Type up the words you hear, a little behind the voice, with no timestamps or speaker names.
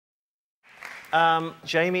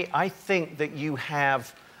Jamie, I think that you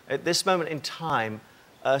have, at this moment in time,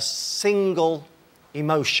 a single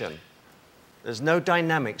emotion. There's no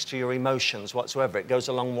dynamics to your emotions whatsoever. It goes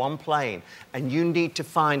along one plane, and you need to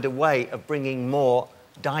find a way of bringing more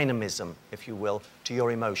dynamism, if you will, to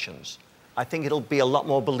your emotions. I think it'll be a lot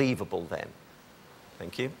more believable then.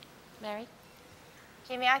 Thank you. Mary?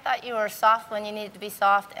 Jamie, I thought you were soft when you needed to be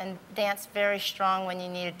soft and danced very strong when you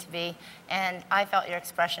needed to be. And I felt your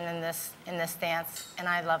expression in this dance, and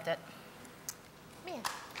I loved it. Mia?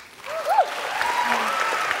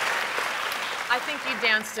 I think you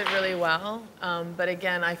danced it really well, but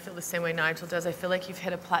again, I feel the same way Nigel does. I feel like you've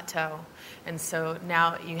hit a plateau, and so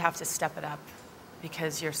now you have to step it up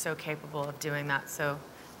because you're so capable of doing that, so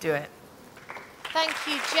do it. Thank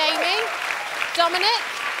you, Jamie. Dominic?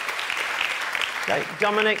 Okay,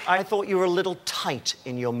 Dominic, I thought you were a little tight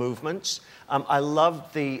in your movements. I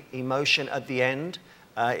loved the emotion at the end.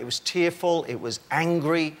 It was tearful, it was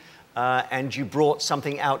angry, and you brought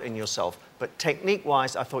something out in yourself. But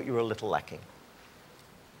technique-wise, I thought you were a little lacking.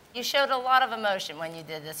 You showed a lot of emotion when you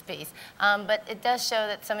did this piece, but it does show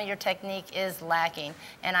that some of your technique is lacking,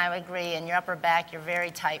 and I would agree. In your upper back, you're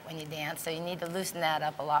very tight when you dance, so you need to loosen that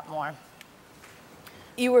up a lot more.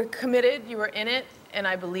 You were committed, you were in it, and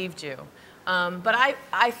I believed you. But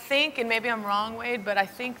I think, and maybe I'm wrong, Wade, but I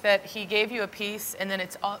think that he gave you a piece, and then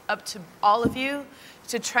it's up to all of you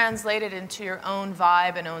to translate it into your own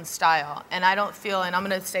vibe and own style. And I don't feel, and I'm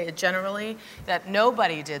going to say it generally, that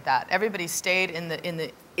nobody did that. Everybody stayed in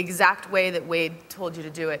the exact way that Wade told you to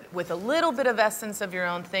do it, with a little bit of essence of your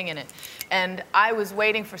own thing in it. And I was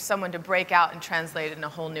waiting for someone to break out and translate it in a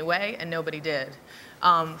whole new way, and nobody did.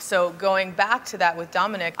 So going back to that with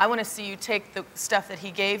Dominic, I want to see you take the stuff that he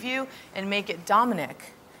gave you and make it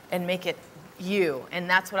Dominic and make it you. And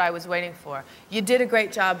that's what I was waiting for. You did a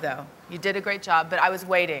great job, though. You did a great job, but I was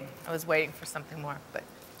waiting. I was waiting for something more, but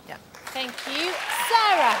yeah. Thank you.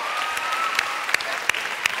 Sarah?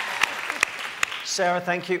 Sarah,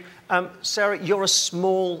 thank you. Sarah, you're a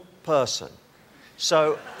small person.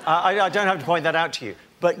 So I don't have to point that out to you,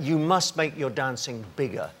 but you must make your dancing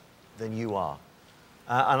bigger than you are.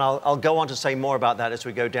 And I'll go on to say more about that as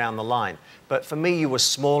we go down the line. But for me, you were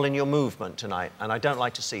small in your movement tonight, and I don't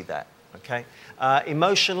like to see that, okay?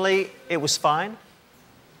 Emotionally, it was fine.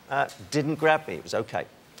 Didn't grab me, it was okay.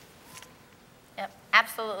 Yep,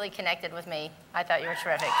 absolutely connected with me. I thought you were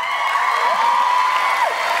terrific.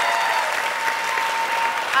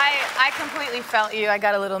 I completely felt you. I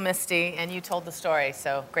got a little misty, and you told the story,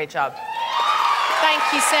 so great job. Thank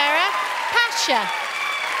you, Sarah. Pasha?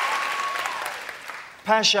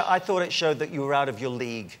 Pasha, I thought it showed that you were out of your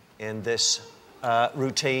league in this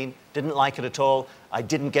routine. Didn't like it at all. I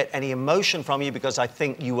didn't get any emotion from you because I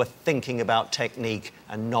think you were thinking about technique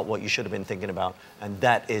and not what you should have been thinking about. And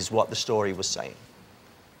that is what the story was saying.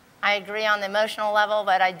 I agree on the emotional level,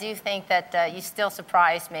 but I do think that you still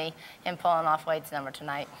surprised me in pulling off Wade's number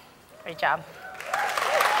tonight. Great job.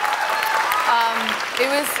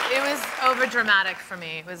 It was over dramatic for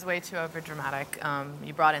me. It was way too over dramatic.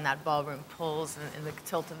 You brought in that ballroom pulls and the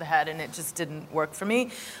tilt of the head, and it just didn't work for me.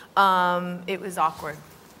 It was awkward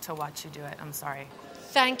to watch you do it. I'm sorry.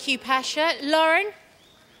 Thank you, Pasha. Lauren?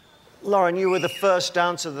 Lauren, you were the first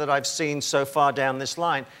dancer that I've seen so far down this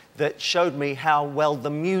line that showed me how well the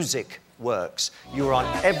music works. You were on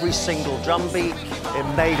every single drum beat.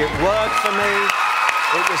 It made it work for me.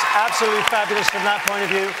 It was absolutely fabulous from that point of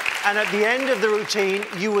view. And at the end of the routine,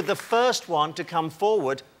 you were the first one to come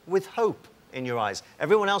forward with hope in your eyes.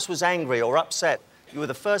 Everyone else was angry or upset. You were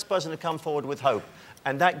the first person to come forward with hope.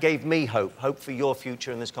 And that gave me hope, hope for your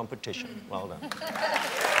future in this competition. Well done.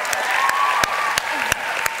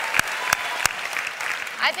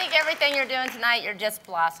 I think everything you're doing tonight, you're just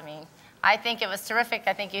blossoming. I think it was terrific.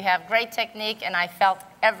 I think you have great technique, and I felt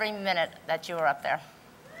every minute that you were up there.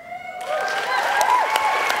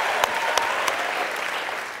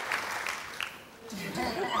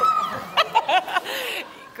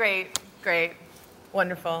 Great, great,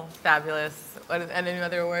 wonderful, fabulous. Any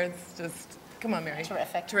other words? Just, come on, Mary.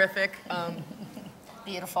 Terrific. Terrific.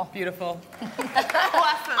 Beautiful. Beautiful.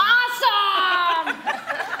 Awesome! Awesome!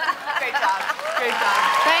 Great job. Great job.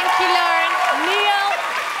 Thank you, Lauren. Neil?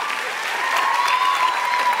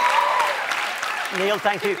 Neil,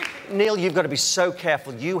 thank you. Neil, you've got to be so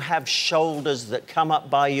careful. You have shoulders that come up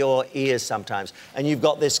by your ears sometimes, and you've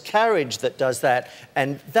got this carriage that does that,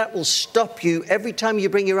 and that will stop you. Every time you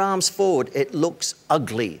bring your arms forward, it looks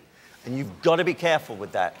ugly, and you've got to be careful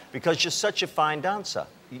with that because you're such a fine dancer,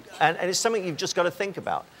 and it's something you've just got to think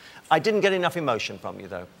about. I didn't get enough emotion from you,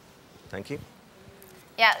 though. Thank you.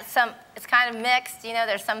 Yeah, it's kind of mixed. You know,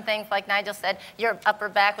 there's some things, like Nigel said, your upper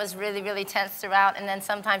back was really, really tense throughout, and then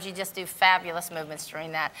sometimes you just do fabulous movements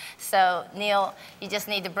during that. So, Neil, you just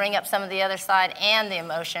need to bring up some of the other side and the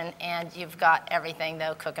emotion, and you've got everything,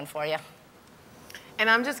 though, cooking for you. And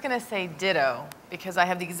I'm just going to say ditto, because I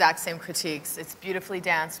have the exact same critiques. It's beautifully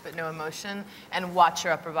danced, but no emotion. And watch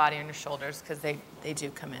your upper body and your shoulders, because they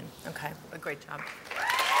do come in. Okay, a great job.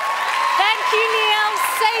 Thank you, Neil.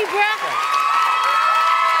 Sabra.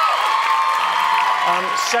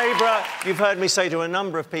 Sabra, you've heard me say to a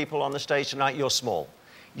number of people on the stage tonight, you're small.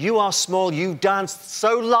 You are small. You danced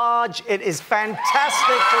so large. It is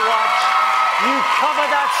fantastic to watch. You cover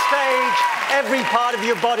that stage. Every part of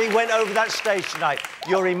your body went over that stage tonight.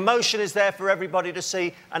 Your emotion is there for everybody to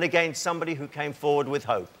see. And again, somebody who came forward with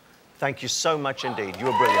hope. Thank you so much indeed. You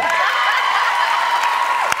were brilliant.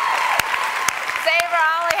 Sabra,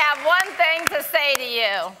 I only have one thing to say to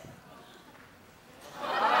you.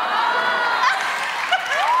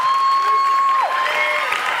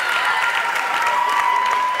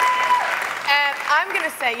 I'm going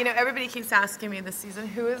to say, you know, everybody keeps asking me this season,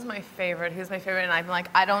 who is my favorite? Who's my favorite? And I'm like,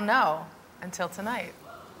 I don't know until tonight.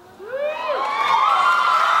 Yeah,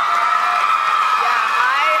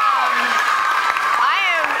 I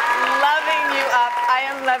am loving you up. I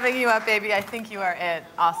am loving you up, baby. I think you are it.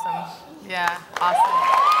 Awesome. Yeah, awesome.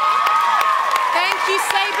 Thank you,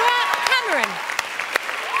 Sabra. Cameron.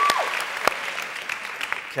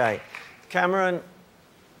 Okay. Cameron,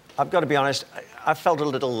 I've got to be honest, I felt a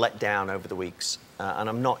little let down over the weeks, and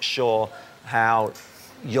I'm not sure how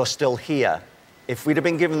you're still here. If we'd have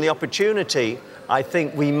been given the opportunity, I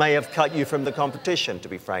think we may have cut you from the competition, to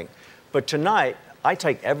be frank. But tonight, I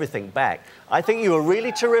take everything back. I think you were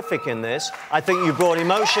really terrific in this. I think you brought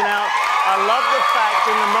emotion out. I love the fact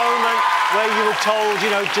in the moment where you were told, you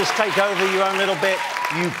know, just take over your own little bit,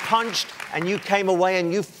 you punched and you came away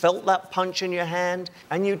and you felt that punch in your hand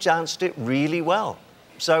and you danced it really well.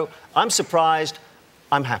 So I'm surprised.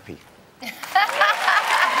 I'm happy.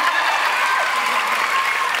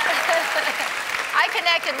 I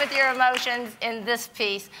connected with your emotions in this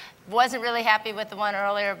piece. Wasn't really happy with the one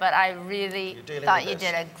earlier, but I really thought you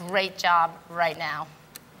did a great job right now.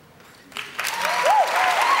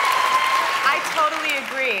 I totally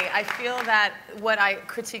agree. I feel that what I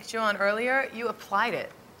critiqued you on earlier, you applied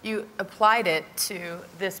it. You applied it to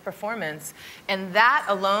this performance. And that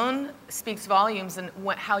alone speaks volumes in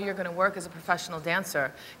how you're going to work as a professional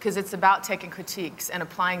dancer, because it's about taking critiques and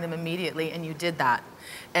applying them immediately, and you did that.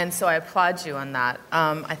 And so I applaud you on that.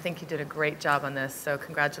 I think you did a great job on this, so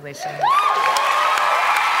congratulations.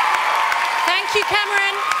 Thank you,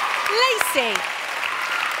 Cameron. Lacey.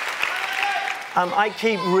 I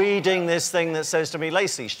keep reading this thing that says to me,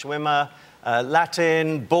 Lacey, swimmer,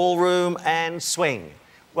 Latin, ballroom, and swing.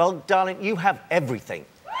 Well, darling, you have everything.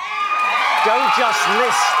 Don't just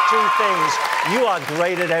list two things. You are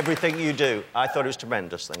great at everything you do. I thought it was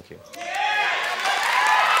tremendous. Thank you.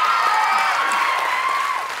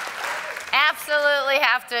 Absolutely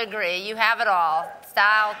have to agree. You have it all.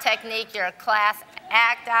 Style, technique, you're a class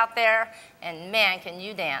act out there, and man, can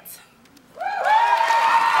you dance.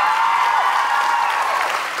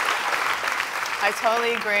 I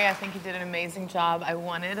totally agree. I think you did an amazing job. I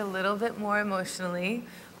wanted a little bit more emotionally,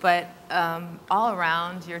 but all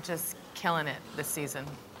around, you're just killing it this season.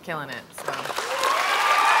 Killing it. So.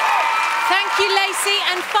 Thank you, Lacey.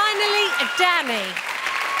 And finally, Danny.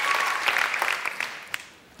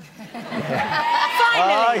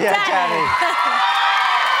 Finally, oh, yeah, Danny.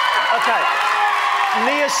 Okay.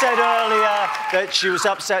 Nia said earlier that she was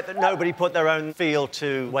upset that nobody put their own feel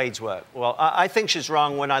to Wade's work. Well, I think she's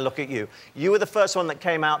wrong when I look at you. You were the first one that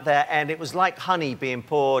came out there, and it was like honey being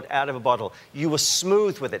poured out of a bottle. You were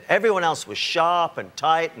smooth with it. Everyone else was sharp and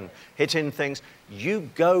tight and hitting things. You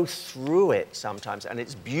go through it sometimes, and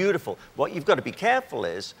it's beautiful. What you've got to be careful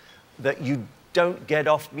is that you don't get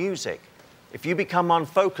off music. If you become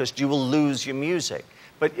unfocused, you will lose your music.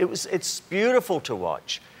 But it's beautiful to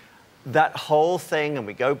watch. That whole thing, and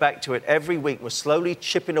we go back to it every week, we're slowly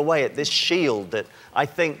chipping away at this shield that I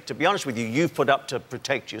think, to be honest with you, you've put up to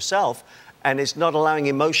protect yourself, and it's not allowing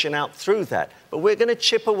emotion out through that. But we're going to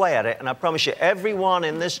chip away at it, and I promise you, everyone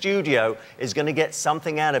in this studio is going to get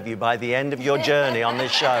something out of you by the end of your journey on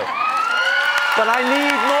this show. But I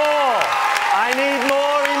need more. I need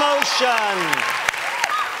more emotion.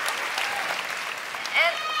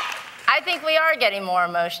 I think we are getting more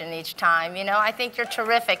emotion each time. You know, I think you're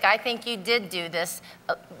terrific. I think you did do this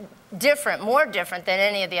more different than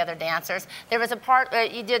any of the other dancers. There was a part where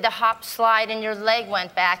you did the hop slide and your leg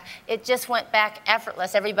went back. It just went back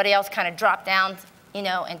effortless. Everybody else kind of dropped down you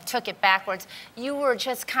know, and took it backwards. You were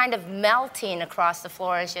just kind of melting across the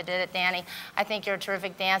floor as you did it, Danny. I think you're a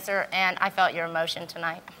terrific dancer, and I felt your emotion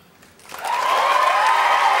tonight.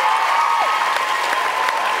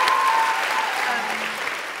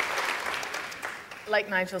 Like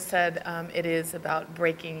Nigel said, it is about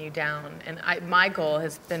breaking you down. And my goal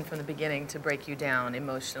has been from the beginning to break you down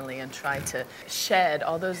emotionally and try to shed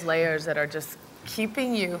all those layers that are just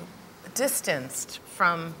keeping you distanced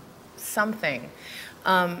from something.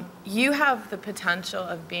 You have the potential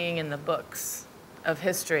of being in the books of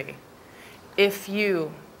history if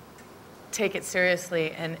you take it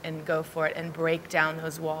seriously and go for it and break down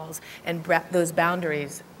those walls and those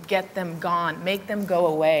boundaries. Get them gone. Make them go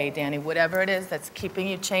away, Danny. Whatever it is that's keeping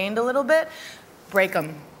you chained a little bit, break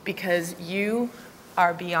them, because you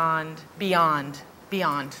are beyond, beyond,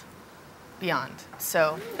 beyond, beyond.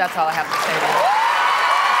 So that's all I have to say to you.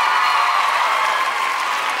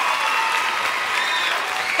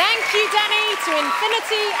 Thank you, Danny, to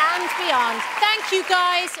infinity and beyond. Thank you,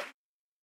 guys.